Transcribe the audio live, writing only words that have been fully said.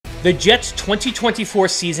The Jets' 2024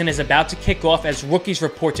 season is about to kick off as rookies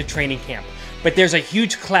report to training camp, but there's a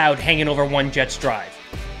huge cloud hanging over one Jets drive,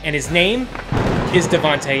 and his name is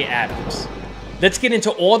Davante Adams. Let's get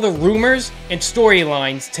into all the rumors and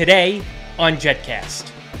storylines today on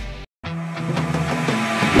JetCast.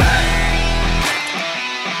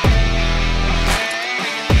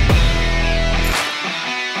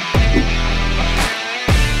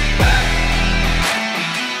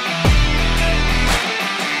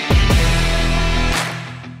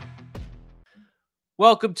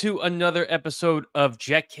 Welcome to another episode of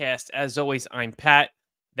JetCast. As always, I'm Pat.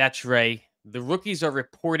 That's Ray. The rookies are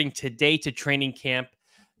reporting today to training camp.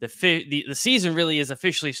 The season really is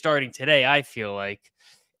officially starting today, I feel like.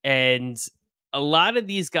 And a lot of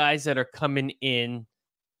these guys that are coming in,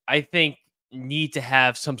 I think, need to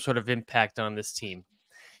have some sort of impact on this team.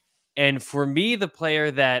 And for me, the player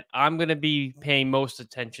that I'm going to be paying most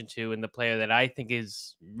attention to and the player that I think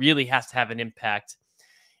really has to have an impact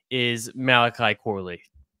is Malachi Corley.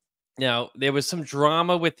 Now, there was some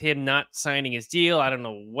drama with him not signing his deal. I don't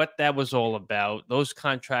know what that was all about. Those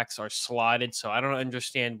contracts are slotted, so I don't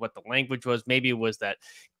understand what the language was. Maybe it was that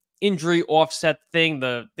injury offset thing,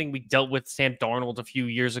 the thing we dealt with Sam Darnold a few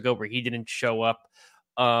years ago where he didn't show up.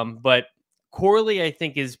 But Corley, I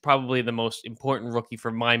think, is probably the most important rookie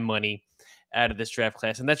for my money out of this draft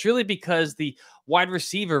class. And that's really because the wide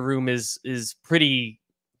receiver room is pretty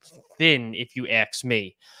thin, if you ask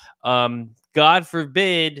me. God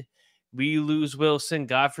forbid we lose Wilson.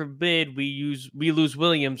 God forbid we lose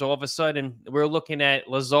Williams. All of a sudden, we're looking at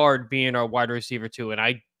Lazard being our wide receiver too, and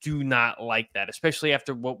I do not like that, especially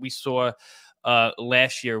after what we saw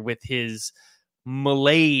last year with his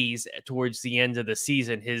malaise towards the end of the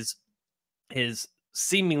season, his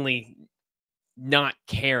seemingly not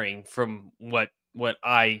caring from what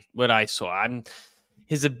I saw.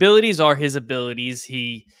 His abilities are his abilities.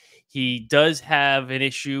 He does have an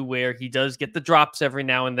issue where he does get the drops every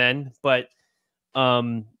now and then, but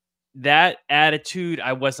that attitude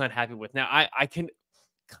I was not happy with. Now, I can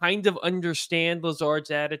kind of understand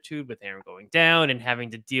Lazard's attitude with Aaron going down and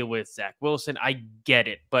having to deal with Zach Wilson. I get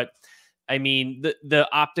it, but I mean, the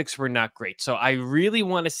optics were not great. So I really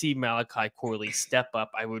want to see Malachi Corley step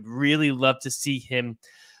up. I would really love to see him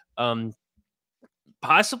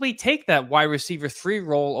possibly take that wide receiver 3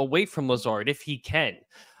 role away from Lazard if he can.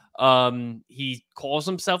 He calls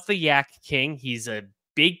himself the Yak King. He's a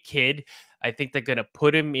big kid. I think they're going to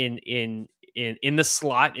put him in the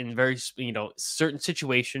slot in very, certain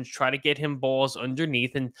situations, try to get him balls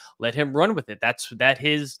underneath and let him run with it. That's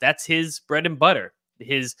his bread and butter.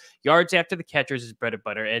 His yards after the catchers is bread and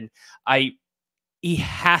butter. And he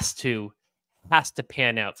has to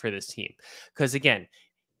pan out for this team. Because again,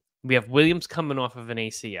 we have Williams coming off of an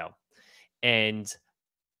ACL, and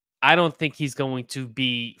I don't think he's going to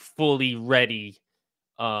be fully ready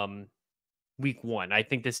week 1. I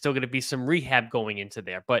think there's still going to be some rehab going into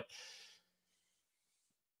there. But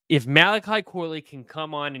if Malachi Corley can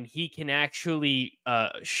come on and he can actually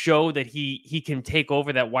show that he can take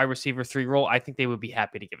over that wide receiver 3 role, I think they would be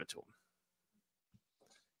happy to give it to him.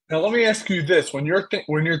 Now, let me ask you this. When you're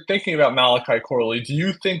thinking about Malachi Corley, do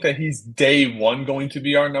you think that he's day 1 going to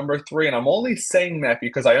be our number 3? And I'm only saying that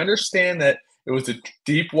because I understand that it was a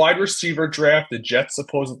deep wide receiver draft. The Jets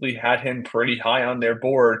supposedly had him pretty high on their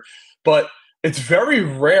board. But it's very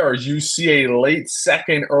rare you see a late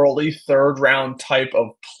 2nd, early 3rd round type of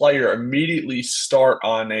player immediately start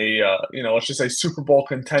on a, let's just say Super Bowl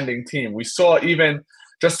contending team. We saw even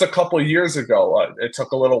just a couple of years ago, it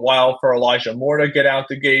took a little while for Elijah Moore to get out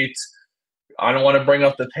the gates. I don't want to bring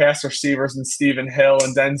up the pass receivers and Stephen Hill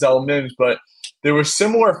and Denzel Mims, but there were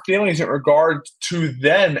similar feelings in regard to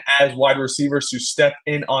them as wide receivers who step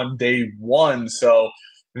in on day 1. So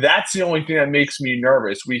that's the only thing that makes me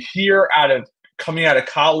nervous. We hear coming out of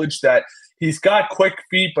college that he's got quick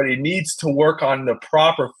feet, but he needs to work on the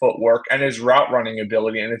proper footwork and his route running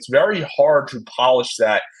ability. And it's very hard to polish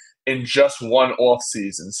that in just one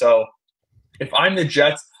offseason. So if I'm the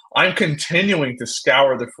Jets, I'm continuing to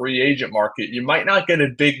scour the free agent market. You might not get a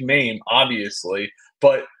big name, obviously,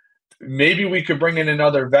 but maybe we could bring in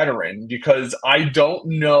another veteran because I don't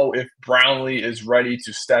know if Brownlee is ready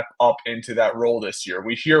to step up into that role this year.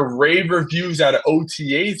 We hear rave reviews out of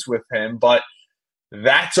OTAs with him, but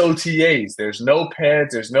that's OTAs. There's no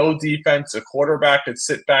pads. There's no defense. A quarterback could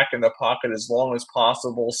sit back in the pocket as long as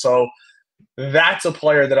possible. So that's a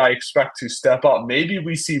player that I expect to step up. Maybe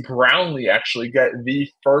we see Brownlee actually get the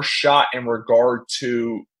first shot in regard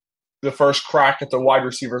to the first crack at the wide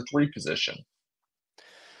receiver 3 position.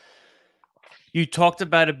 You talked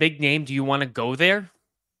about a big name. Do you want to go there?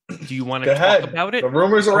 Do you want to talk about it? The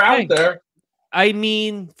rumors are out there. I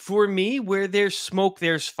mean, for me, where there's smoke,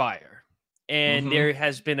 there's fire. And there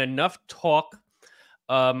has been enough talk,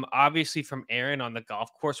 obviously from Aaron on the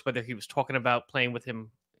golf course, whether he was talking about playing with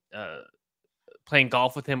him, playing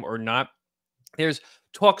golf with him or not. There's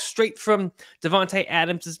talk straight from Davante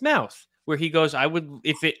Adams' mouth where he goes, I would,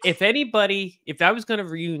 if I was going to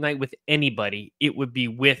reunite with anybody, it would be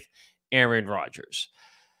with Aaron Rodgers.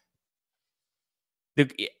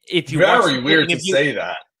 If you Very weird to say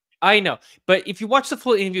that. I know, but if you watch the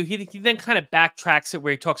full interview, he then kind of backtracks it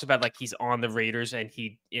where he talks about like he's on the Raiders and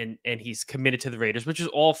he's committed to the Raiders, which is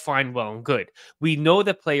all fine, well, and good. We know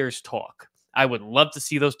that players talk. I would love to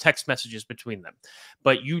see those text messages between them,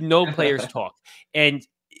 but players talk, and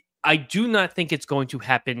I do not think it's going to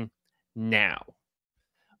happen now.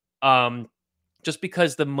 Just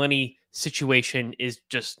because the money situation is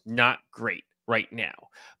just not great right now,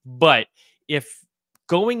 but if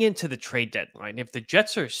going into the trade deadline, if the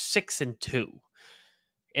Jets are 6-2,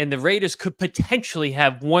 and the Raiders could potentially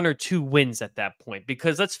have 1 or 2 wins at that point,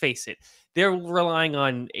 because let's face it, they're relying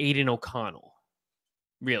on Aiden O'Connell,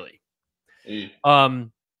 really. Do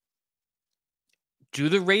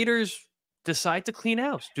the Raiders decide to clean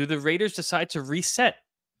house? Do the Raiders decide to reset?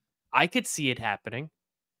 I could see it happening.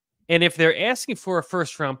 And if they're asking for a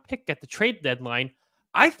first-round pick at the trade deadline,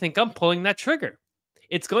 I think I'm pulling that trigger.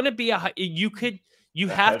 It's going to be you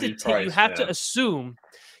have to assume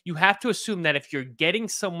that if you're getting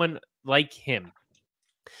someone like him,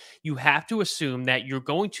 you have to assume that you're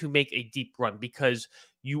going to make a deep run because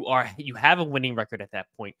you have a winning record at that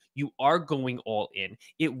point. You are going all in.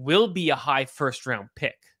 It will be a high first round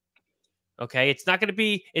pick. Okay, it's not going to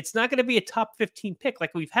be a top 15 pick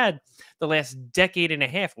like we've had the last decade and a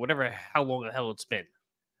half, whatever, how long the hell it's been.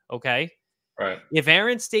 Okay, right. If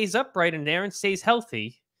Aaron stays upright and Aaron stays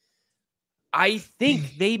healthy, I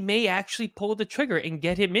think they may actually pull the trigger and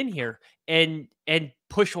get him in here and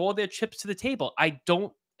push all their chips to the table.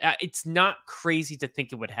 It's not crazy to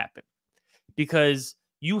think it would happen because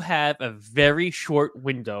you have a very short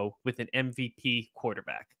window with an MVP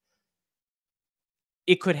quarterback.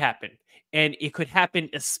 It could happen. And it could happen,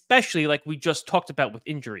 especially like we just talked about with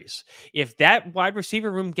injuries. If that wide receiver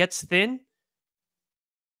room gets thin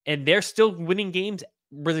and they're still winning games,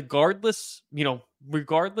 regardless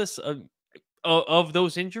of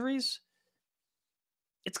those injuries,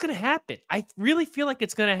 it's going to happen. I really feel like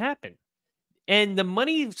it's going to happen. And the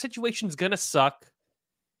money situation is going to suck.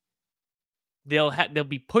 They'll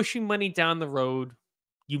be pushing money down the road.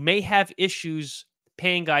 You may have issues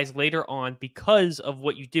paying guys later on because of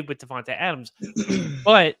what you did with Davante Adams.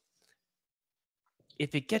 But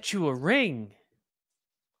if it gets you a ring,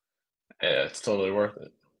 yeah, it's totally worth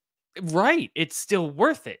it. Right. It's still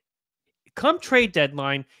worth it. Come trade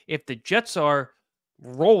deadline, if the Jets are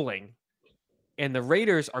rolling and the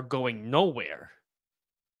Raiders are going nowhere,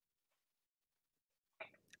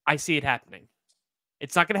 I see it happening.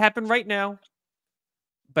 It's not going to happen right now,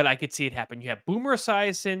 but I could see it happen. You have Boomer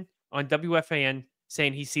Esiason on WFAN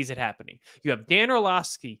saying he sees it happening. You have Dan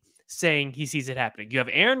Orlovsky saying he sees it happening. You have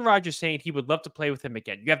Aaron Rodgers saying he would love to play with him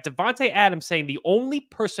again. You have Davante Adams saying the only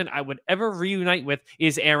person I would ever reunite with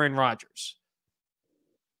is Aaron Rodgers.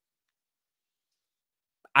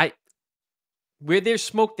 Where there's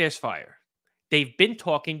smoke, there's fire. They've been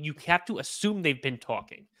talking. You have to assume they've been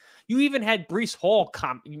talking. You even had Breece Hall,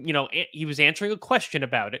 he was answering a question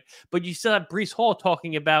about it, but you still have Breece Hall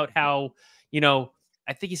talking about how,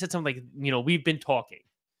 I think he said something like, we've been talking.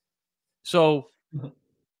 So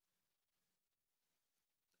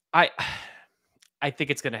I think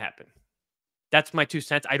it's going to happen. That's my 2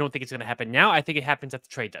 cents. I don't think it's going to happen now. I think it happens at the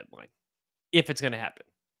trade deadline, if it's going to happen.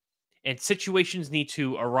 And situations need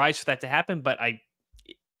to arise for that to happen, but I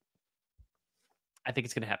think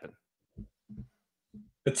it's going to happen.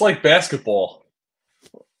 It's like basketball.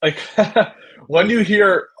 Like when you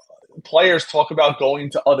hear players talk about going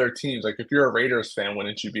to other teams, like if you're a Raiders fan,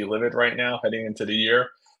 wouldn't you be livid right now heading into the year?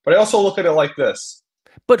 But I also look at it like this.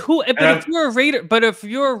 If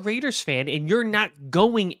you're a Raiders fan and you're not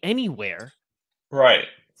going anywhere, right?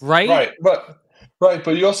 But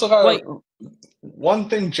you also got one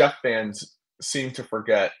thing Jet fans seem to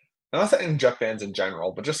forget. I'm not saying Jet fans in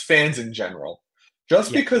general, but just fans in general.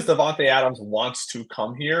 Because Davante Adams wants to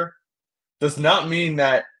come here does not mean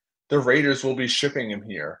that the Raiders will be shipping him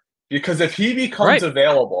here. Because if he becomes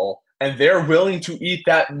available and they're willing to eat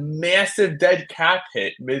that massive dead cap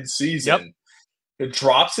hit mid-season, it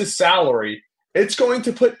drops his salary, it's going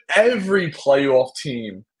to put every playoff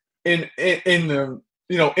team in the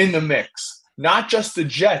mix. Not just the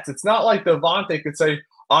Jets. It's not like Davante could say,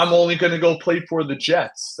 I'm only going to go play for the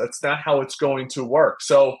Jets. That's not how it's going to work.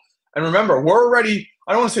 So And remember, we're already,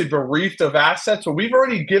 I don't want to say bereaved of assets, but we've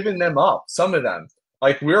already given them up, some of them.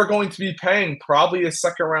 Like, we're going to be paying probably a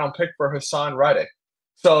second-round pick for Hassan Reddick.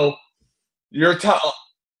 So you're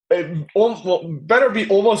it better be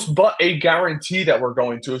almost but a guarantee that we're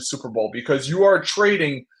going to a Super Bowl, because you are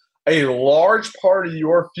trading a large part of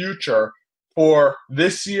your future for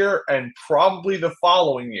this year and probably the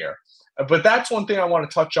following year. But that's one thing I want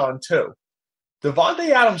to touch on too. Davante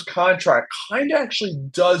Adams' contract kind of actually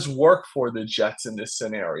does work for the Jets in this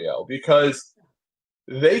scenario, because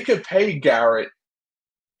they could pay Garrett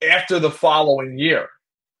after the following year.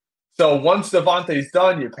 So once Davante's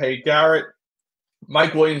done, you pay Garrett.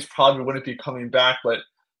 Mike Williams probably wouldn't be coming back, but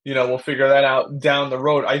we'll figure that out down the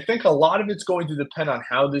road. I think a lot of it's going to depend on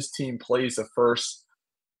how this team plays the first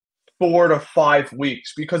 4 to 5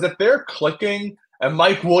 weeks, because if they're clicking and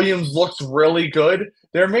Mike Williams looks really good,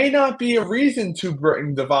 there may not be a reason to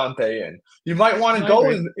bring Davante in. You might want to go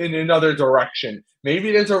in another direction.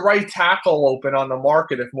 Maybe there's a right tackle open on the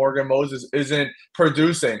market if Morgan Moses isn't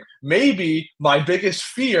producing. Maybe my biggest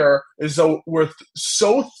fear is that we're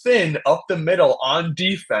so thin up the middle on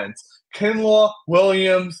defense. Kinlaw,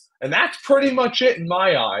 Williams, and that's pretty much it in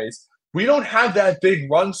my eyes. We don't have that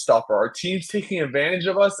big run stuffer. Our team's taking advantage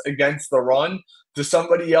of us against the run. Does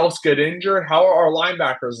somebody else get injured? How are our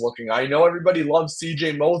linebackers looking? I know everybody loves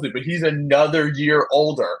C.J. Mosley, but he's another year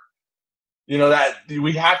older. That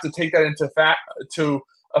we have to take that into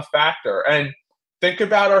a factor. And think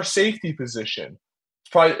about our safety position.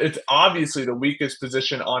 It's obviously the weakest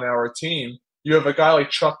position on our team. You have a guy like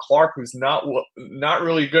Chuck Clark, who's not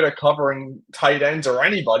really good at covering tight ends or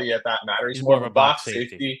anybody at that matter. He's more of a box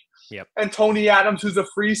safety. Yep. And Tony Adams, who's a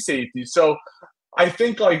free safety. So I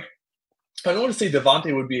think, I don't want to say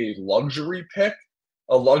Davante would be a luxury pick,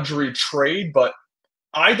 a luxury trade, but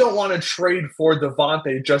I don't want to trade for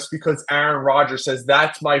Davante just because Aaron Rodgers says,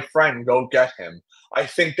 that's my friend, go get him. I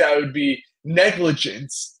think that would be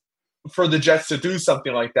negligence for the Jets to do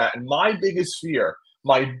something like that. And my biggest fear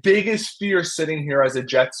sitting here as a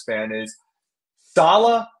Jets fan is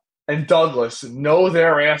Saleh and Douglas know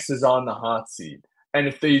their asses on the hot seat. And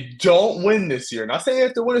if they don't win this year, not saying they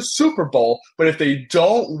have to win a Super Bowl, but if they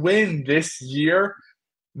don't win this year,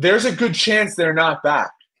 there's a good chance they're not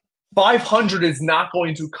back. 500 is not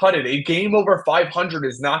going to cut it. A game over 500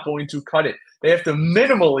 is not going to cut it. They have to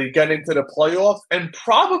minimally get into the playoffs and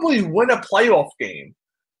probably win a playoff game.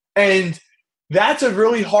 And that's a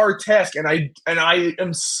really hard task. And I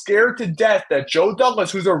am scared to death that Joe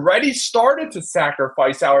Douglas, who's already started to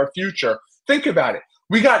sacrifice our future, think about it.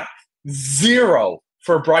 We got 0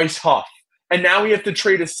 for Bryce Huff. And now we have to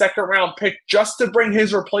trade a second-round pick just to bring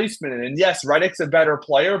his replacement in. And yes, Reddick's a better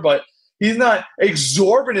player, but he's not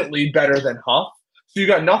exorbitantly better than Huff. So you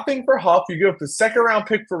got nothing for Huff. You give up the second-round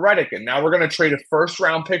pick for Reddick, and now we're going to trade a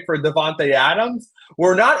first-round pick for Davante Adams.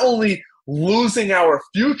 We're not only losing our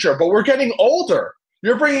future, but we're getting older.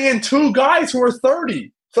 You're bringing in 2 guys who are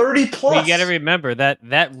 30 plus. Well, you got to remember that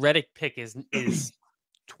Reddick pick is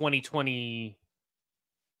 2026.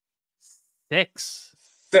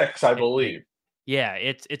 6, I believe. Yeah,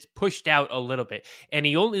 it's pushed out a little bit, and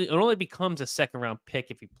it only becomes a second-round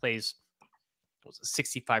pick if he plays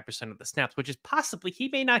 65% of the snaps, which is possibly he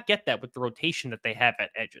may not get that with the rotation that they have at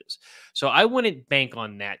edges. So I wouldn't bank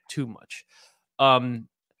on that too much.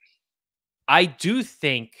 I do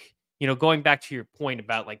think, going back to your point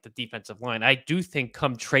about the defensive line, I do think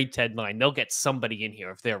come trade deadline, they'll get somebody in here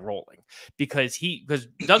if they're rolling, because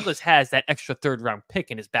Douglas has that extra 3rd round pick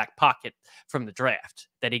in his back pocket from the draft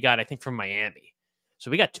that he got, I think, from Miami. So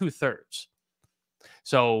we got 2/3.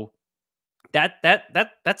 So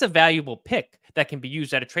that's a valuable pick that can be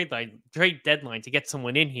used at a trade deadline to get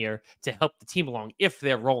someone in here to help the team along if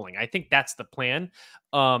they're rolling. I think that's the plan.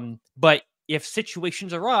 But if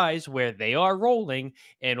situations arise where they are rolling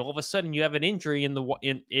and all of a sudden you have an injury in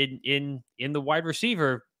the wide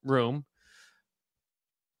receiver room,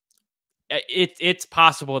 it's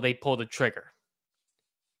possible they pull the trigger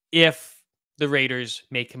if the Raiders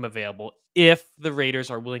make him available, if the Raiders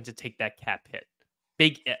are willing to take that cap hit.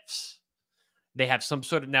 Big ifs. They have some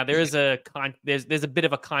sort of, now there is there's a bit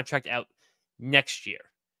of a contract out next year,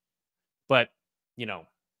 but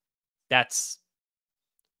that's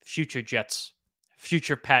future Jets,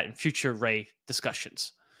 future Pat, and future Ray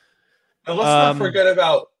discussions. And let's not forget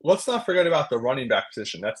about the running back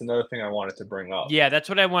position. That's another thing I wanted to bring up. Yeah, that's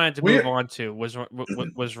what I wanted to move on to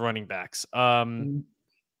was running backs.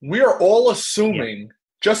 We are all assuming,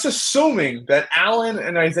 just assuming that Allen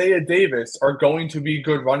and Isaiah Davis are going to be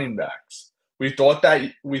good running backs. We thought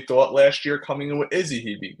last year coming in with Izzy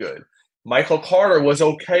he'd be good. Michael Carter was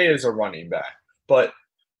okay as a running back, but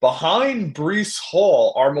Behind Breece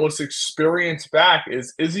Hall, our most experienced back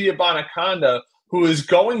is Izzy Abanikanda, who is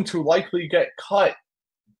going to likely get cut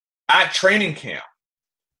at training camp.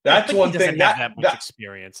 Yeah, That's but he one doesn't thing have that much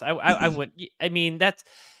experience. I would. I mean, that's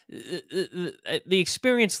the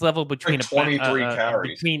experience level between like 23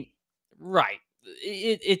 carries. between right.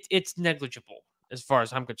 It's negligible as far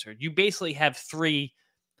as I'm concerned. You basically have three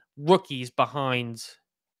rookies behind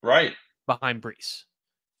Right. Breece,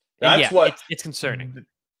 and That's yeah, what it's concerning.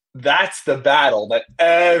 That's the battle that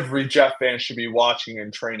every Jet fan should be watching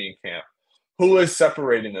in training camp. Who is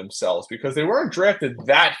separating themselves? Because they weren't drafted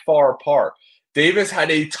that far apart. Davis had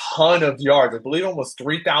a ton of yards. I believe almost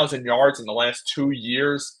 3,000 yards in the last 2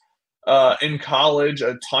 years in college,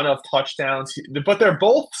 a ton of touchdowns. But they're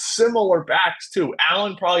both similar backs, too.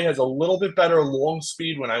 Allen probably has a little bit better long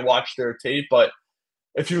speed when I watch their tape. But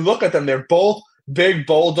if you look at them, they're both big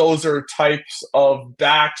bulldozer types of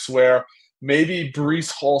backs where maybe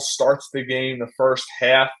Breece Hall starts the game the first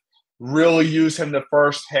half, really use him the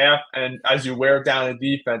first half, and as you wear down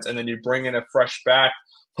the defense, and then you bring in a fresh back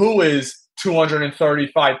who is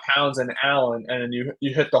 235 pounds in Allen, and then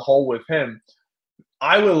you hit the hole with him.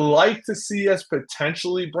 I would like to see us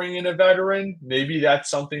potentially bring in a veteran. Maybe that's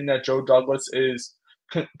something that Joe Douglas is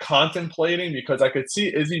contemplating, because I could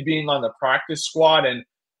see Izzy being on the practice squad, and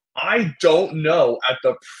I don't know at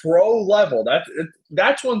the pro level.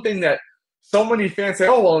 That's one thing that so many fans say,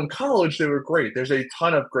 oh, well, in college they were great. There's a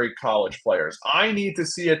ton of great college players. I need to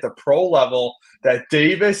see at the pro level that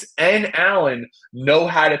Davis and Allen know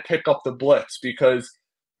how to pick up the blitz, because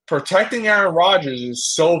protecting Aaron Rodgers is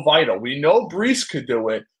so vital. We know Breece could do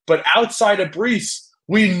it, but outside of Breece,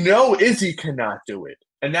 we know Izzy cannot do it.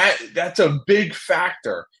 And that's a big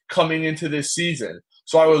factor coming into this season.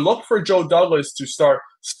 So I would look for Joe Douglas to start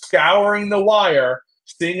scouring the wire,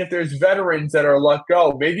 seeing if there's veterans that are let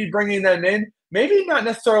go, maybe bringing them in, maybe not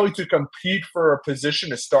necessarily to compete for a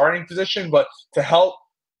position, a starting position, but to help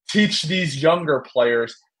teach these younger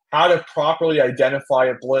players how to properly identify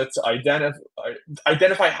a blitz,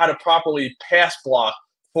 identify how to properly pass block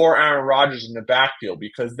for Aaron Rodgers in the backfield,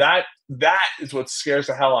 because that is what scares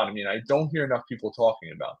the hell out of me, and I don't hear enough people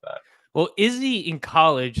talking about that. Well, Izzy in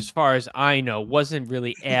college, as far as I know, wasn't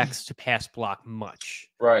really asked to pass block much.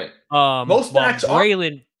 Right. Most backs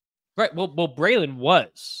Braylon, right? Well, Braylon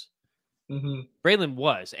was. Mm-hmm. Braylon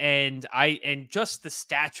was, and just the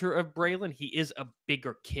stature of Braylon, he is a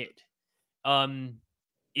bigger kid.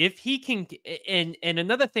 If he can, and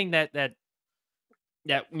another thing that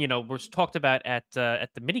was talked about at the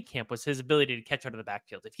mini camp was his ability to catch out of the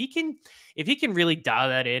backfield. If he can really dial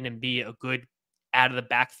that in and be a good out of the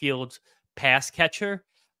backfield pass catcher,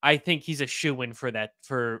 I think he's a shoo-in for that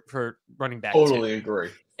for running back. Totally agree.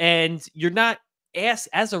 And you're not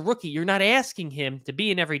as a rookie, you're not asking him to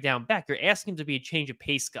be an every down back. You're asking him to be a change of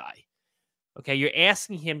pace guy. Okay, you're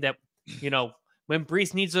asking him that, when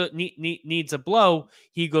Breece needs a blow,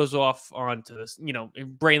 he goes off onto this.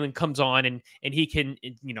 Braylon comes on and he can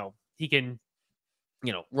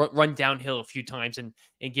run downhill a few times and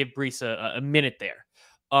give Breece a minute there.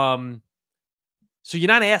 So you're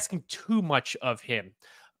not asking too much of him.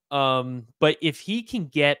 But if he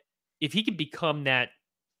can become that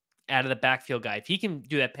out of the backfield guy, if he can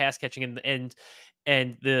do that pass catching,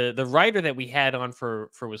 and the writer that we had on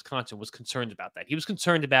for Wisconsin was concerned about that. He was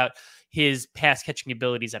concerned about his pass catching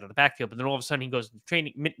abilities out of the backfield, but then all of a sudden he goes to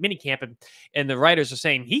training mini camp, and the writers are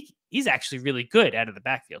saying he's actually really good out of the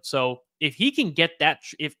backfield. So if he can get that,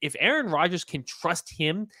 if Aaron Rodgers can trust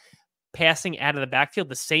him passing out of the backfield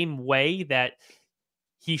the same way that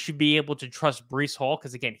he should be able to trust Breece Hall,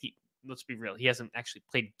 because again, let's be real, he hasn't actually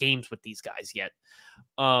played games with these guys yet.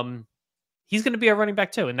 He's going to be a running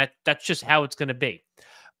back too, and that's just how it's going to be.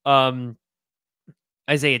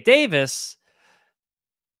 Isaiah Davis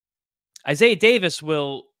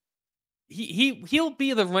will he'll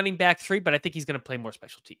be the running back 3, but I think he's going to play more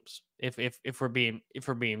special teams. If we're being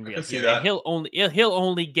real, I see that. He'll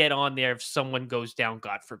only get on there if someone goes down,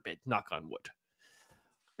 God forbid, knock on wood.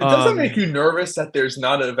 It doesn't make you nervous that there's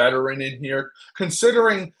not a veteran in here,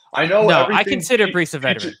 considering I know. No, I consider Breece a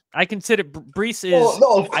veteran. I consider Breece is. Well,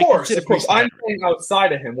 no, of course. I'm saying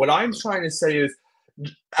outside of him. What I'm trying to say is,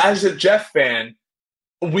 as a Jeff fan,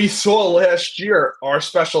 we saw last year our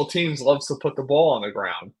special teams loves to put the ball on the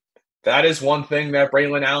ground. That is one thing that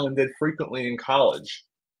Braylon Allen did frequently in college.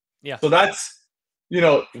 Yeah. So that's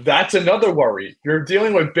another worry. You're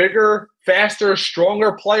dealing with bigger, faster,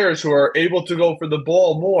 stronger players who are able to go for the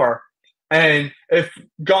ball more. And if,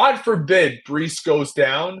 God forbid, Breece goes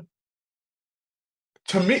down,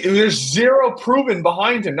 to me, there's zero proven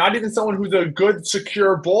behind him, not even someone who's a good,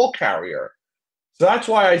 secure ball carrier. So that's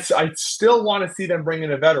why I still want to see them bring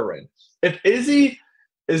in a veteran. If Izzy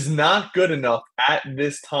is not good enough at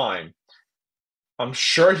this time, I'm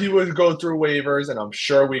sure he would go through waivers, and I'm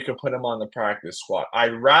sure we could put him on the practice squad.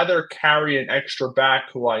 I'd rather carry an extra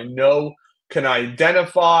back who I know can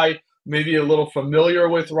identify, maybe a little familiar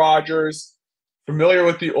with Rodgers, familiar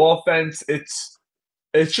with the offense. It's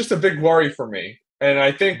just a big worry for me. And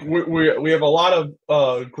I think we have a lot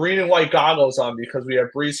of green and white goggles on because we have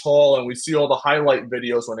Breece Hall and we see all the highlight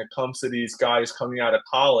videos when it comes to these guys coming out of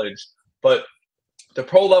college. But the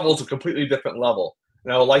pro level is a completely different level.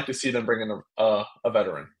 And I would like to see them bring in a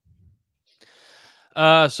veteran.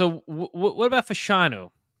 So what about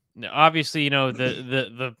Fashanu? Obviously,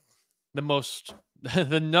 the most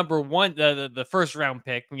the number one, the first round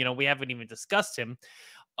pick. We haven't even discussed him.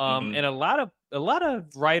 And a lot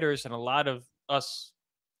of writers and a lot of us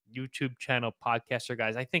YouTube channel podcaster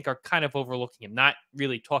guys, I think, are kind of overlooking him, not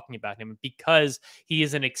really talking about him because he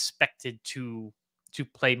isn't expected to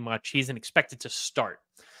play much. He isn't expected to start.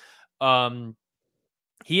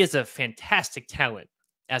 He is a fantastic talent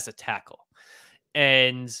as a tackle,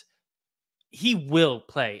 and he will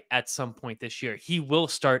play at some point this year. He will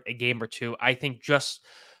start a game or two, I think, just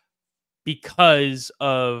because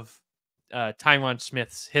of Tyron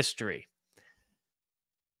Smith's history.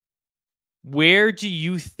 Where do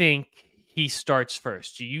you think he starts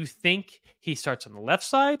first? Do you think he starts on the left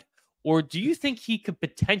side, or do you think he could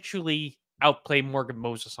potentially outplay Morgan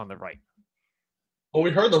Moses on the right? Well, we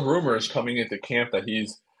heard the rumors coming into camp that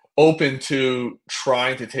he's open to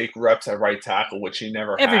trying to take reps at right tackle, which he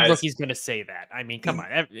never Every has. rookie's going to say that. I mean, come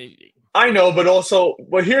on. I know, but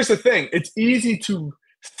here's the thing. It's easy to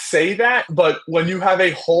say that, but when you have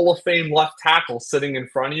a Hall of Fame left tackle sitting in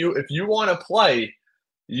front of you, if you want to play,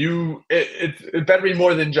 it better be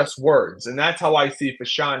more than just words. And that's how I see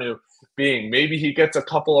Fashanu being. Maybe he gets a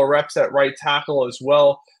couple of reps at right tackle as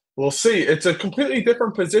well. We'll see. It's a completely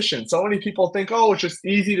different position. So many people think, oh, it's just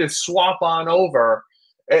easy to swap on over.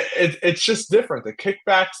 It's just different. The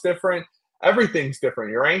kickback's different. Everything's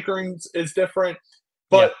different. Your anchoring is different.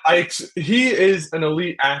 But he is an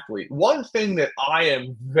elite athlete. One thing that I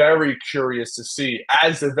am very curious to see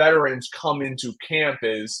as the veterans come into camp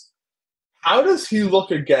is, how does he look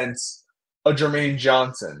against a Jermaine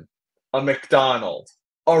Johnson, a McDonald,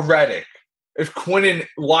 a Reddick? If Quinnen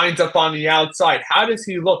lines up on the outside, how does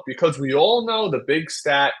he look? Because we all know the big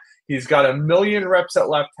stat. He's got 1 million reps at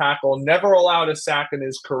left tackle, never allowed a sack in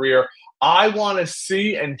his career. I want to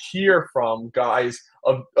see and hear from guys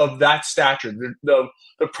of that stature, the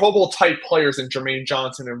Pro Bowl type players in Jermaine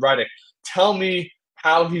Johnson and Reddick. Tell me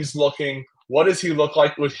how he's looking. What does he look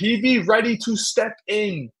like? Would he be ready to step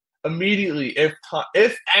in immediately if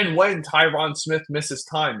and when Tyron Smith misses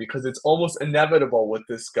time? Because it's almost inevitable with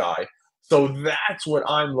this guy. So that's what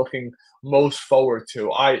I'm looking most forward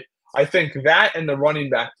to. I think that and the running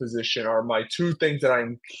back position are my two things that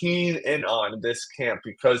I'm keen in on this camp,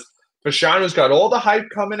 because Fashanu's got all the hype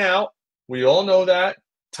coming out. We all know that.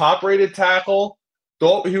 Top-rated tackle.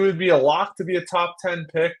 Thought he would be a lock to be a top 10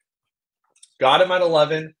 pick. Got him at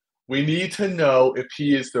 11. We need to know if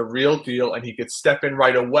he is the real deal and he could step in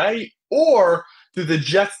right away, or do the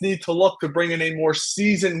Jets need to look to bring in a more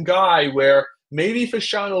seasoned guy where maybe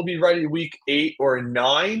Fashanu will be ready week 8 or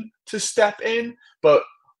 9 to step in, but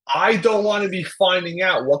I don't want to be finding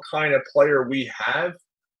out what kind of player we have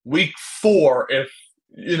week 4 if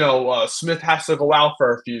Smith has to go out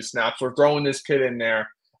for a few snaps. We're throwing this kid in there,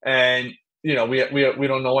 and we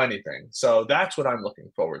don't know anything. So that's what I'm looking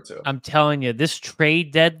forward to. I'm telling you, this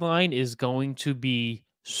trade deadline is going to be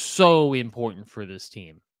so important for this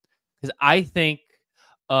team, because I think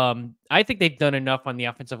they've done enough on the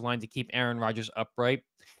offensive line to keep Aaron Rodgers upright,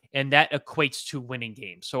 and that equates to winning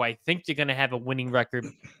games. So I think they're going to have a winning record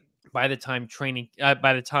by the time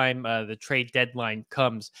the trade deadline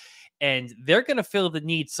comes. And they're going to fill the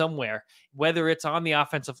need somewhere, whether it's on the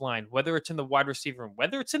offensive line, whether it's in the wide receiver room,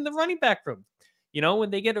 whether it's in the running back room. When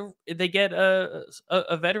they get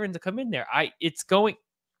a veteran to come in there, I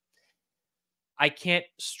can't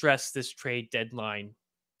stress this trade deadline,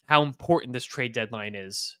 how important this trade deadline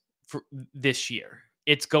is for this year.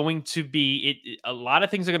 It's going to be a lot of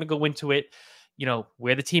things are going to go into it.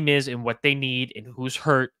 Where the team is and what they need and who's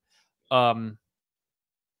hurt.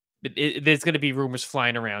 There's going to be rumors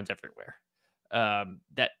flying around everywhere.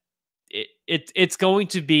 It's going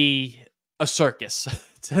to be a circus,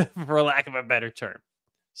 for lack of a better term.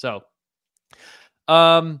 So,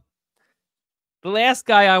 the last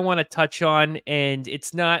guy I want to touch on, and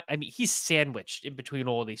it's not, he's sandwiched in between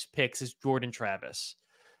all these picks, is Jordan Travis,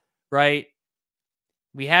 right?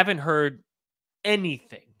 We haven't heard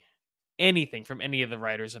anything anything from any of the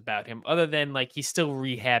writers about him other than like he's still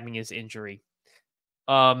rehabbing his injury.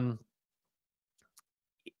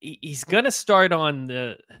 He's going to start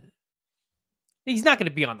on he's not going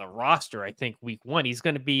to be on the roster, I think, week 1. He's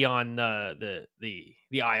going to be on the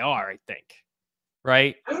IR, I think.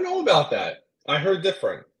 Right? I don't know about that. I heard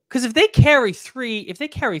different. Because if they carry three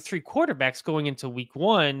quarterbacks going into week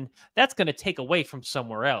 1, that's going to take away from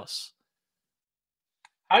somewhere else.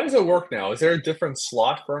 How does it work now? Is there a different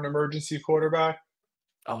slot for an emergency quarterback?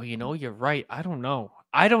 Oh, you're right. I don't know.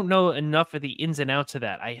 I don't know enough of the ins and outs of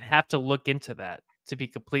that. I have to look into that, to be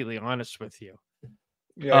completely honest with you.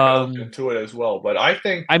 Yeah, I looked into it as well. But I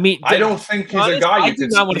don't think he's a guy you do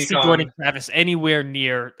not want to see Jordan Travis anywhere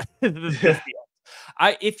near the field.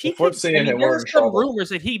 If he could, there are some rumors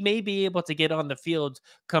that he may be able to get on the field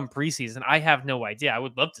come preseason. I have no idea. I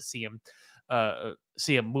would love to see him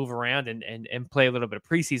move around and play a little bit of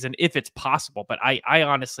preseason if it's possible. But I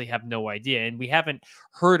honestly have no idea. And we haven't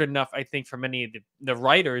heard enough, I think, from any of the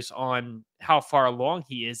writers on how far along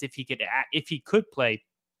he is, if he could play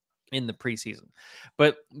in the preseason.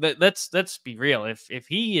 But let's be real. If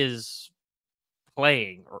he is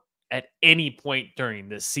playing at any point during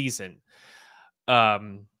this season,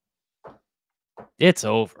 it's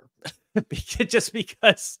over. Just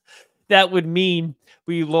because that would mean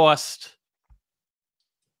we lost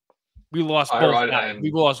both guys.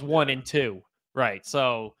 We lost 1 and 2. Right.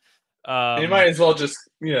 So you might as well just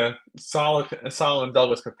Solid and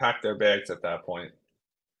Douglas could pack their bags at that point.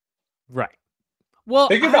 Right. Well,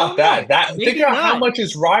 think about that. Think about how much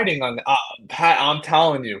is riding on Pat. I'm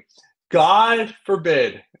telling you, God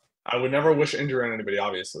forbid. I would never wish injury on anybody,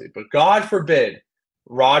 obviously, but God forbid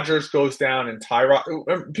Rodgers goes down and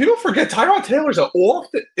Tyrod. People forget Tyrod Taylor's an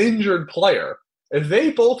often injured player. If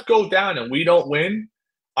they both go down and we don't win,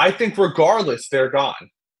 I think regardless they're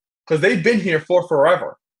gone because they've been here for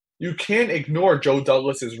forever. You can't ignore Joe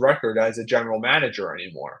Douglas's record as a general manager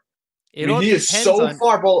anymore. He is so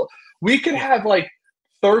far. But we could have like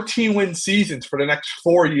 13-win seasons for the next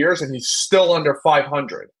 4 years, and he's still under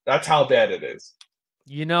 500. That's how bad it is.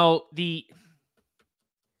 The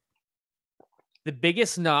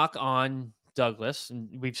biggest knock on Douglas, and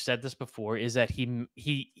we've said this before, is that he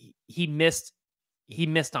missed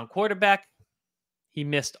on quarterback, he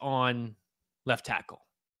missed on left tackle.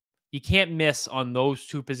 You can't miss on those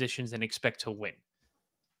 2 positions and expect to win.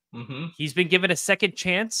 Mm-hmm. He's been given a second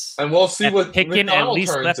chance, and we'll see what picking at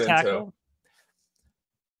least left tackle.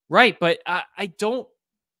 Right, but I don't.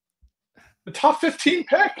 The top 15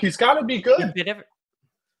 pick, he's got to be good.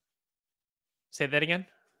 Say that again?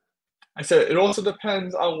 I said it also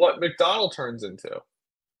depends on what McDonald turns into.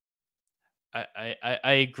 I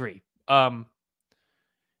agree. But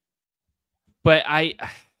I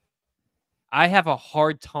have a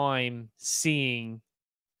hard time seeing,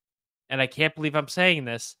 and I can't believe I'm saying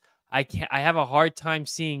this, I have a hard time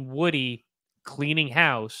seeing Woody cleaning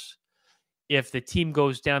house if the team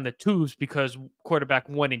goes down the tubes because quarterback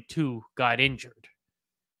 1 and 2 got injured.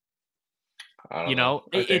 I don't know.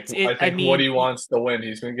 I think Woody wants to win.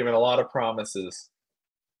 He's been given a lot of promises.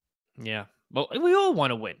 Yeah. Well, we all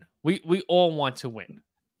want to win. We all want to win.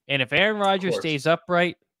 And if Aaron Rodgers stays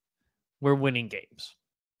upright, we're winning games.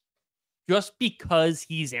 Just because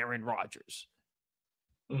he's Aaron Rodgers.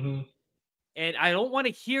 Mm-hmm. And I don't want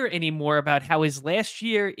to hear anymore about how his last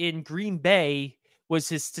year in Green Bay was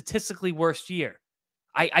his statistically worst year.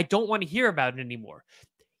 I don't want to hear about it anymore.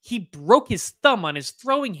 He broke his thumb on his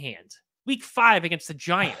throwing hand. Week 5 against the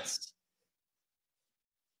Giants.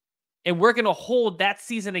 And we're going to hold that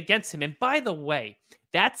season against him. And by the way,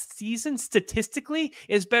 that season statistically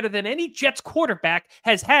is better than any Jets quarterback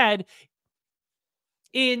has had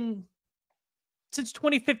since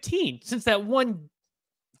 2015, since that one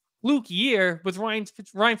fluke year with Ryan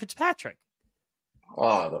Fitzpatrick.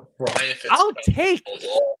 Oh, the Ryan Fitzpatrick. I'll take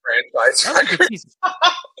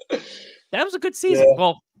that was a good season. Yeah.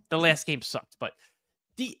 Well, the last game sucked, but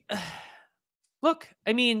look,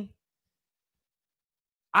 I mean,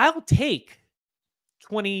 I'll take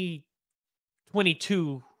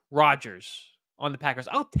 2022 Rodgers on the Packers.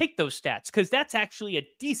 I'll take those stats because that's actually a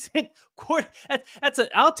decent quarter.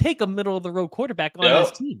 I'll take a middle of the road quarterback on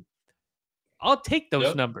this team. I'll take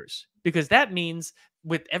those numbers because that means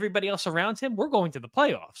with everybody else around him, we're going to the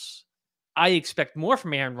playoffs. I expect more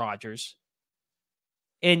from Aaron Rodgers,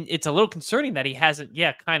 and it's a little concerning that he hasn't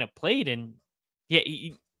kind of played in.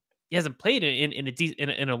 He hasn't played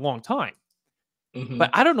in a long time. Mm-hmm.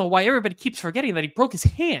 But I don't know why everybody keeps forgetting that he broke his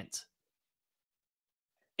hand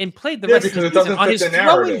and played the rest of the season on his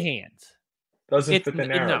throwing hand. Doesn't fit the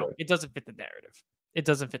narrative. No, it doesn't fit the narrative. It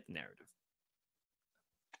doesn't fit the narrative.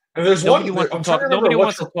 And there's Nobody one. wants to I'm trying talk. to remember Nobody which.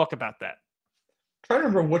 wants to talk about that. Trying to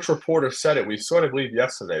remember which reporter said it. We sort of believe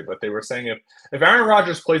yesterday, but they were saying if Aaron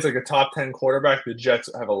Rodgers plays like a top 10 quarterback, the Jets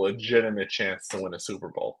have a legitimate chance to win a Super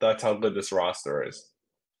Bowl. That's how good this roster is.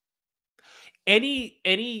 Any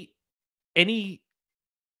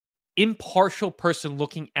impartial person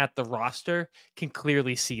looking at the roster can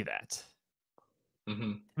clearly see that.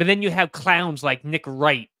 Mm-hmm. But then you have clowns like Nick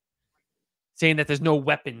Wright saying that there's no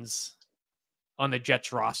weapons on the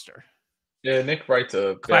Jets roster. Yeah, Nick Wright's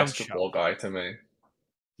a Clown basketball show. guy to me.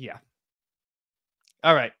 Yeah.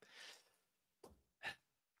 All right.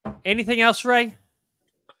 Anything else, Ray?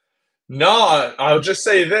 No, I'll just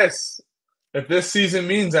say this. If this season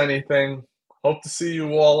means anything, hope to see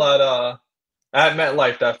you all at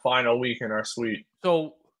MetLife that final week in our suite.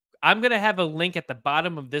 So I'm going to have a link at the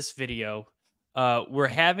bottom of this video. We're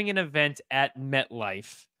having an event at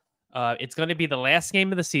MetLife. It's going to be the last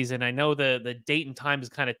game of the season. I know the date and time is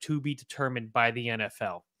kind of to be determined by the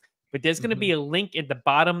NFL. But there's going to be a link at the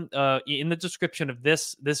bottom in the description of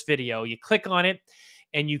this video. You click on it,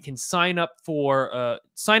 and you can sign up to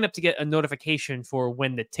get a notification for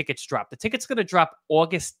when the tickets drop. The tickets going to drop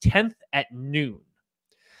August 10th at noon.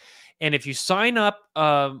 And if you sign up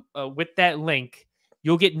with that link,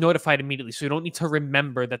 you'll get notified immediately. So you don't need to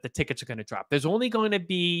remember that the tickets are going to drop. There's only going to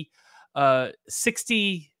be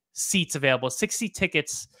 60 seats available, 60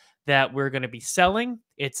 tickets that we're going to be selling.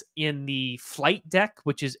 It's in the flight deck,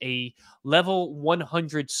 which is a level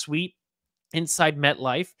 100 suite inside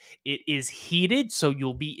MetLife. It is heated, so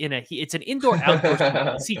you'll be in it's an indoor-outdoor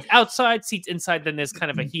suite. Seats outside, seats inside, then there's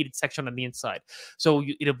kind of a heated section on the inside. So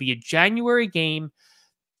it'll be a January game.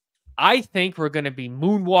 I think we're going to be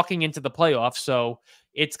moonwalking into the playoffs, so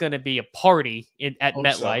it's going to be a party at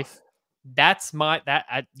MetLife. So. That's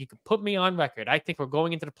you can put me on record. I think we're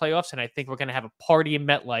going into the playoffs, and I think we're going to have a party in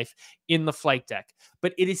MetLife in the flight deck.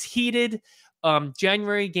 But it is heated.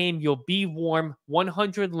 January game, you'll be warm,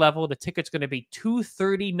 100 level. The ticket's going to be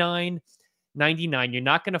 $239.99. You're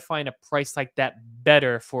not going to find a price like that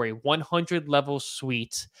better for a 100 level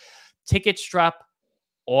suite. Tickets drop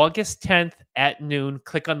August 10th at noon.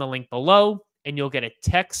 Click on the link below, and you'll get a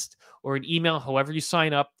text or an email, however you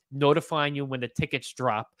sign up, notifying you when the tickets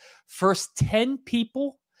drop. First 10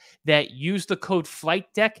 people that use the code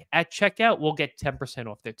FlightDeck at checkout will get 10%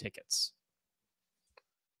 off their tickets.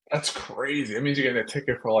 That's crazy. That means you're getting a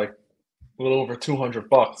ticket for like a little over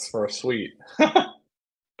 $200 for a suite.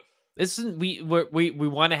 We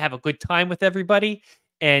want to have a good time with everybody,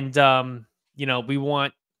 and we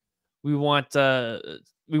want to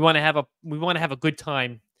have a good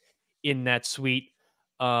time in that suite.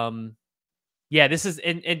 This is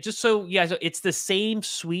and just so so it's the same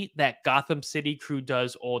suite that Gotham City Crew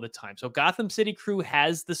does all the time. So Gotham City Crew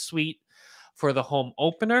has the suite for the home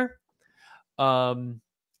opener.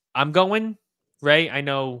 I'm going, Ray. I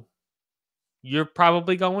know you're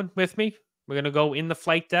probably going with me. We're gonna go in the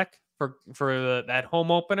flight deck for that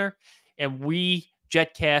home opener, and we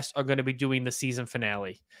JetCast are going to be doing the season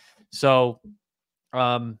finale. So, click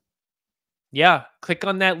on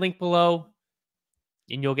that link below,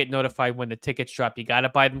 and you'll get notified when the tickets drop. You got to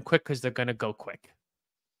buy them quick because they're going to go quick.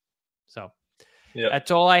 So,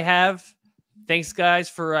 That's all I have. Thanks, guys,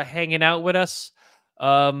 for hanging out with us.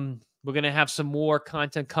 We're going to have some more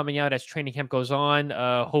content coming out as training camp goes on.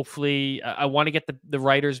 Hopefully, I want to get the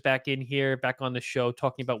writers back in here, back on the show,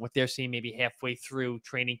 talking about what they're seeing maybe halfway through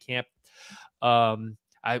training camp.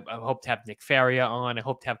 I hope to have Nick Faria on. I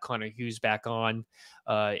hope to have Connor Hughes back on,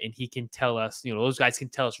 and he can tell us, those guys can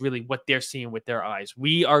tell us really what they're seeing with their eyes.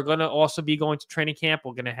 We are going to also be going to training camp.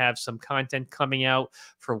 We're going to have some content coming out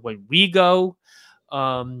for when we go.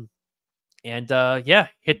 Hit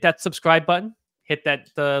that subscribe button, hit that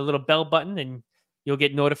little bell button, and you'll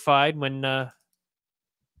get notified when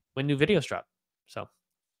new videos drop. So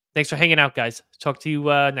thanks for hanging out, guys. Talk to you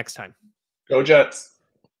next time. Go Jets.